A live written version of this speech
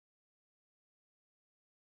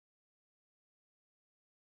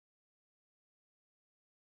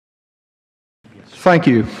Thank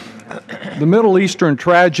you. The Middle Eastern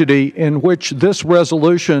tragedy in which this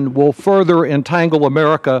resolution will further entangle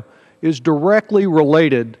America is directly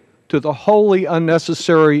related to the wholly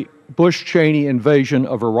unnecessary Bush-Cheney invasion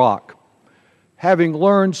of Iraq. Having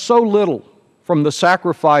learned so little from the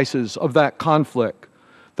sacrifices of that conflict,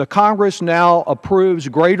 the Congress now approves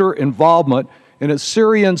greater involvement in a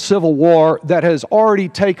Syrian civil war that has already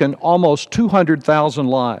taken almost 200,000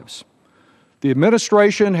 lives. The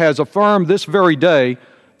administration has affirmed this very day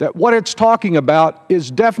that what it's talking about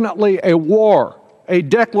is definitely a war, a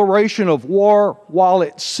declaration of war, while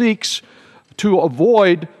it seeks to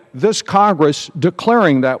avoid this Congress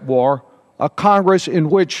declaring that war, a Congress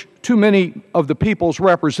in which too many of the people's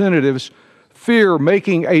representatives fear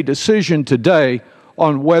making a decision today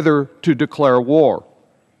on whether to declare war.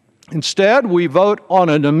 Instead, we vote on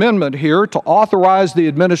an amendment here to authorize the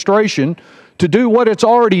administration to do what it's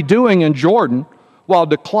already doing in Jordan, while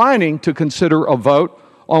declining to consider a vote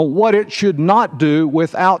on what it should not do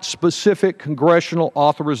without specific congressional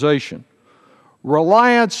authorization.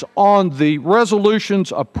 Reliance on the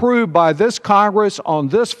resolutions approved by this Congress on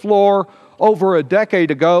this floor over a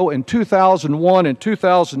decade ago in 2001 and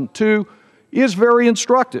 2002 is very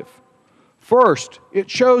instructive. First,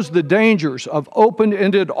 it shows the dangers of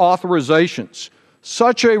open-ended authorizations.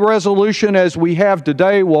 Such a resolution as we have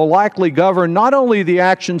today will likely govern not only the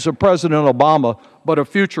actions of President Obama, but of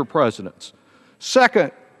future presidents.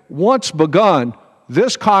 Second, once begun,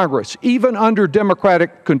 this Congress, even under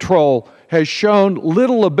Democratic control, has shown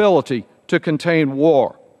little ability to contain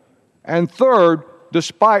war. And third,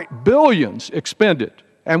 despite billions expended,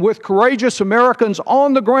 and with courageous Americans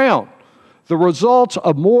on the ground, the results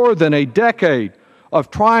of more than a decade of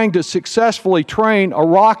trying to successfully train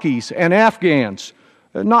Iraqis and Afghans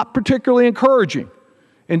are not particularly encouraging.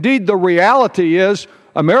 Indeed, the reality is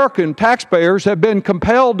American taxpayers have been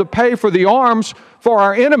compelled to pay for the arms for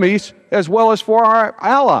our enemies as well as for our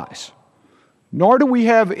allies. Nor do we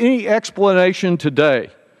have any explanation today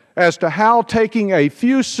as to how taking a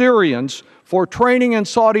few Syrians for training in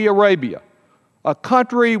Saudi Arabia, a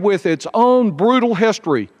country with its own brutal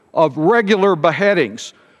history of regular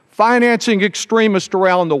beheadings, financing extremists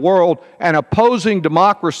around the world, and opposing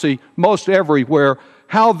democracy most everywhere,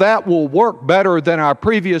 how that will work better than our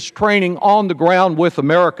previous training on the ground with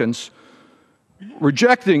Americans.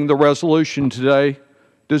 Rejecting the resolution today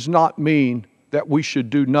does not mean that we should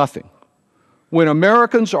do nothing. When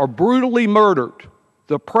Americans are brutally murdered,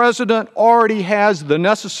 the President already has the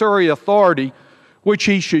necessary authority which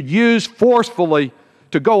he should use forcefully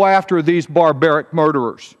to go after these barbaric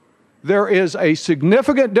murderers. There is a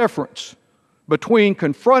significant difference between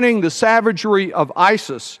confronting the savagery of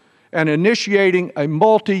ISIS and initiating a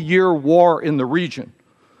multi-year war in the region.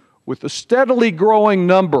 With the steadily growing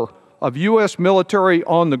number of U.S. military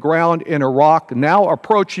on the ground in Iraq now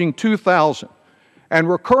approaching 2,000, and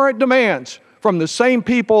recurrent demands from the same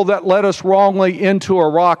people that led us wrongly into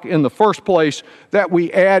Iraq in the first place that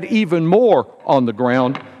we add even more on the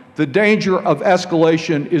ground, the danger of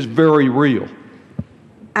escalation is very real.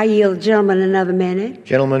 I yield the gentleman another minute.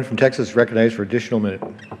 Gentleman from Texas recognized for additional minute.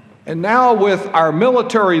 And now with our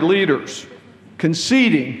military leaders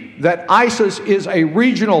conceding that ISIS is a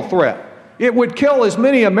regional threat, it would kill as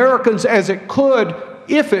many Americans as it could,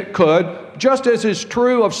 if it could, just as is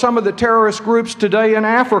true of some of the terrorist groups today in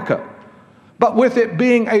Africa. But with it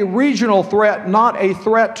being a regional threat, not a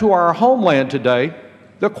threat to our homeland today,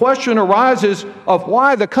 the question arises of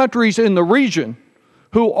why the countries in the region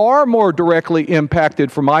who are more directly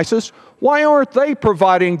impacted from ISIS, why aren't they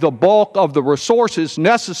providing the bulk of the resources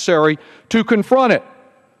necessary to confront it?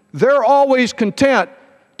 They're always content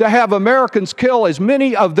to have Americans kill as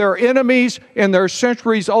many of their enemies in their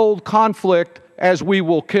centuries-old conflict as we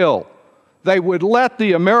will kill. They would let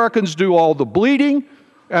the Americans do all the bleeding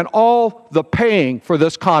and all the paying for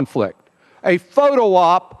this conflict. A photo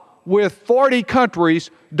op with 40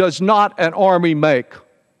 countries does not an army make.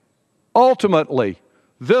 Ultimately,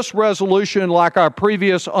 this resolution, like our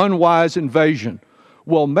previous unwise invasion,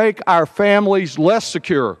 will make our families less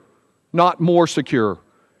secure, not more secure.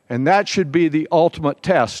 And that should be the ultimate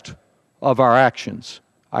test of our actions.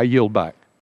 I yield back.